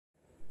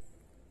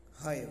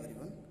Hi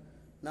everyone.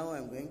 Now I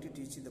am going to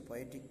teach you the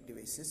poetic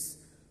devices,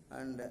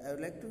 and I would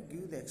like to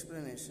give the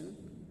explanation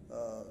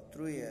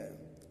through a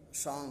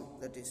song,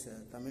 that is a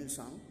Tamil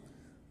song.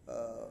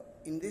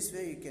 In this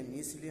way you can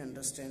easily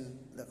understand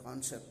the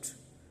concept,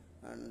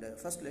 and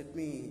first let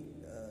me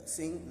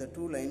sing the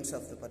two lines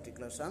of the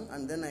particular song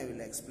and then I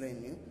will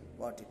explain you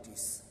what it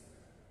is.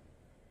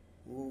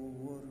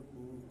 ஒவ்வொரு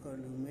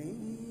பூக்களுமே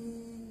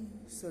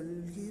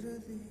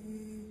சொல்கிறதே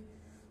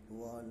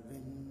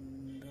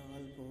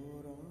வாழ்வென்றால்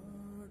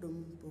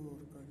போராடும்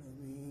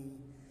போர்க்களமே.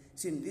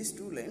 See, in these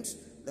two lines,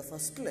 the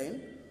first line,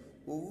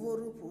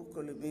 ஒவ்வொரு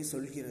பூக்களுமே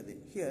சொல்கிறது.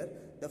 Here,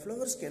 the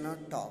flowers cannot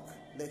talk.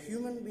 The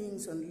human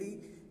beings only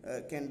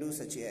can do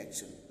such a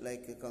action,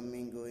 like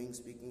coming, going,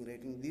 speaking,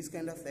 writing. These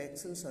kind of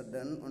actions are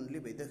done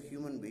only by the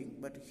human being.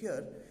 But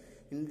here,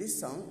 in this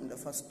song, in the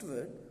first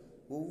word,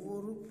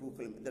 ஒவ்வொரு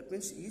பூக்களுமே, that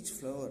means each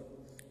flower,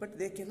 but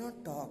they cannot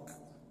talk.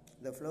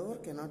 The flower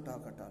cannot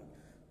talk at all,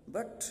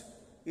 but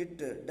it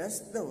does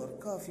the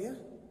work of a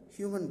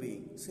human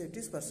being. So it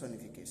is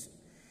personification.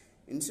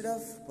 Instead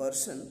of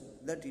person,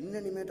 that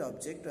inanimate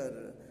object are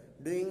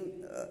doing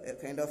a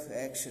kind of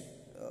action,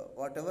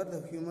 whatever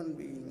the human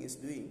being is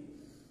doing,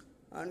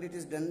 and it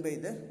is done by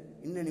the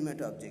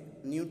inanimate object,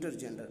 neuter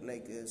gender,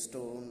 like a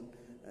stone,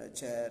 a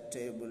chair,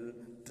 table,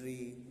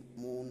 tree,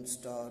 moon,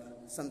 star,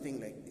 something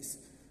like this.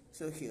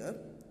 So here,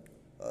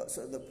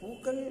 so the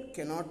pookal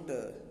cannot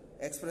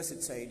express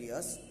its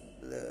ideas,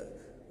 the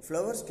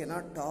flowers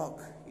cannot talk,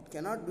 it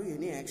cannot do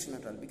any action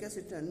at all because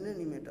it's an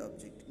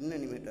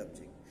inanimate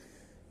object.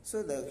 So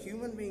the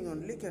human being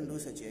only can do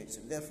such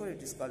action, therefore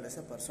it is called as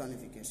a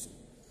personification.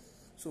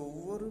 So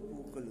ஒவ்வொரு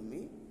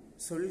பூக்களுமே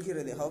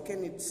சொல்கிறது. How can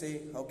it say,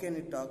 how can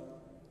it talk?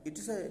 It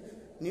is a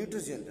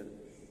neuter gender,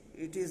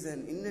 it is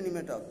an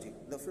inanimate object,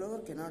 the flower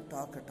cannot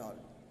talk at all,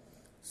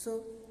 so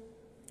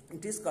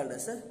it is called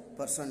as a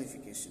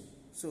personification.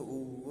 So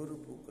ஒவ்வொரு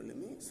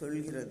பூக்களுமே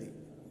சொல்கிறது,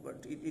 but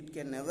it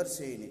can never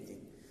say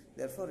anything,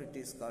 therefore it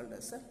is called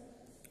as a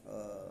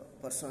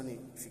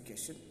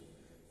personification.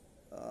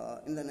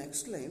 In the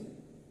next line,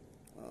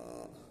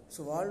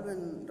 so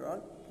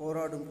வாழ்வென்றால்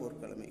போராடும்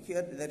போர்க்களமே.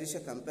 Here there is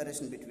a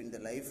comparison between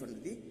the life and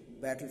the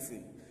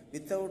battlefield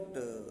without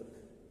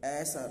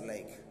as or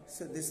like.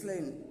 So this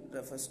line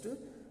refers to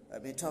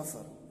a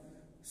metaphor,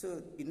 so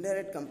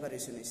indirect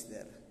comparison is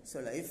there. So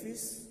life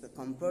is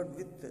compared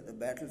with the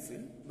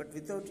battlefield, but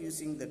without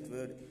using that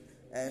word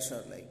as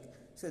or like.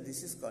 So this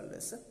is called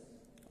as a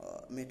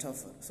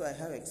metaphor. So I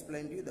have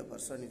explained you the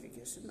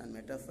personification and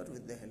metaphor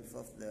with the help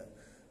of the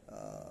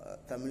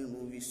Tamil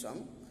movie song,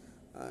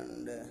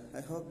 and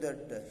I hope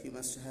that you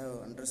must have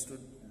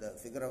understood the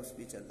figure of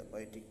speech or the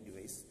poetic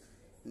device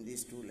in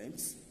these two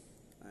lines,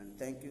 and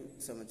thank you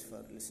so much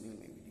for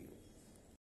listening.